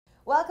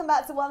Welcome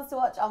back to Ones to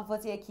Watch on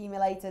Footy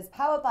Accumulators,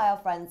 powered by our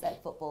friends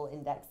at Football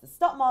Index, the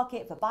stock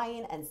market for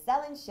buying and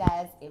selling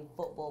shares in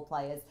football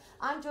players.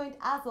 I'm joined,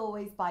 as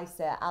always, by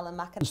Sir Alan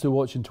McIntyre. Ones to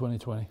Watch in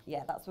 2020.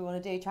 Yeah, that's what we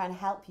want to do, try and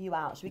help you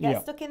out. Should we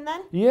get stuck in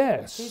then?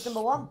 Yes. Who's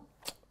number one?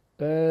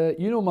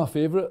 You know my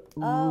favourite,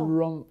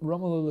 Oh.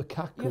 Romelu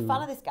Lukaku. You're a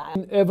fan of this guy?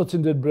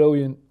 Everton did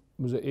brilliant.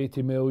 Was it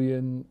 80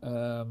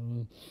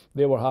 million?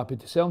 They were happy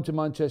to sell him to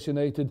Manchester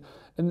United.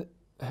 And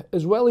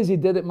as well as he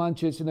did at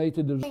Manchester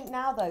United... I think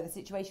now, though, the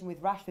situation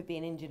with Rashford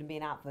being injured and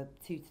being out for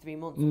 2 to 3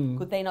 months,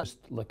 could they not...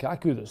 Just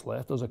Lukaku that's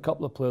left. There's a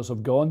couple of players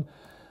have gone.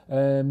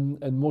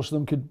 And most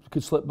of them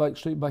could slip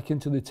straight back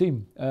into the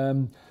team.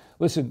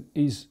 Listen,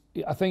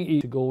 I think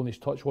he to goal and his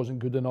touch wasn't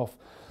good enough.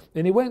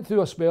 And he went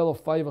through a spell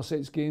of 5 or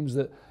 6 games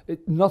that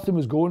nothing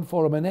was going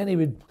for him, and then he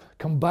would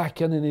come back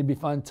in and he'd be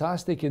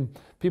fantastic and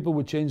people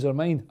would change their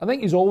mind. I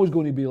think he's always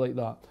going to be like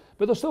that.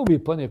 But there'll still be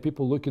plenty of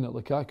people looking at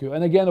Lukaku.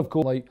 And again, of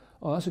course, like,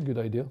 oh, that's a good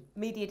idea.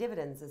 Media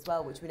dividends as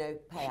well, which we know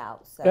pay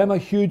out. So. I'm a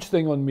huge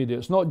thing on media.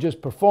 It's not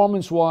just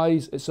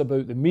performance-wise, it's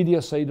about the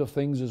media side of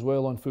things as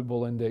well on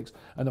Football Index.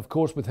 And of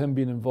course, with him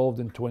being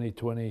involved in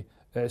 2020,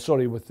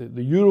 with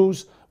the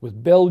Euros,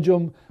 with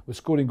Belgium, with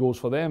scoring goals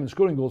for them and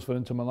scoring goals for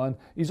Inter Milan,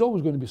 he's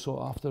always going to be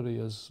sought after, he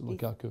is,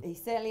 Lukaku. He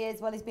certainly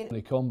is. Well, he's been...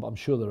 They come, but I'm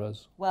sure there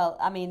is. Well,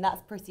 I mean,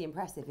 that's pretty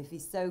impressive. If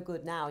he's so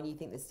good now and you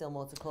think there's still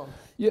more to come.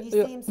 Yeah, Can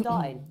you see him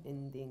starting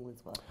in the England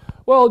squad?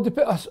 Well,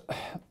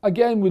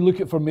 again, we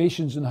look at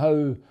formations and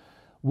how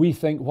we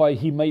think why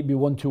he might be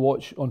one to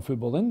watch on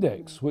Football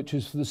Index, which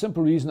is for the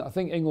simple reason that I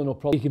think England will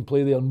probably can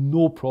play there,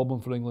 no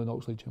problem for England,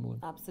 Oxlade-Chamberlain.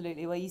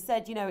 Absolutely. Well, you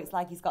said, you know, it's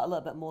like he's got a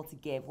little bit more to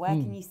give. Where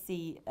can you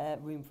see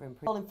room for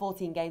improvement? In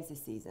 14 games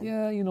this season.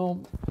 Yeah, you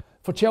know,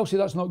 for Chelsea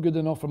that's not good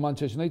enough, for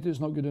Manchester United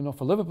it's not good enough,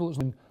 for Liverpool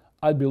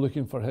I'd be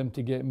looking for him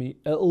to get me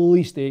at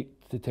least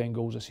 8 to 10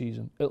 goals a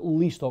season, at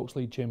least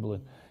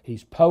Oxlade-Chamberlain.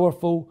 He's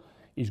powerful,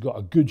 he's got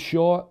a good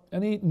shot,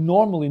 and he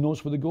normally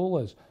knows where the goal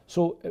is.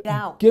 So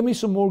give me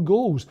some more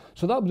goals.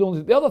 So that would be the only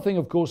thing. The other thing,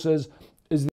 of course, is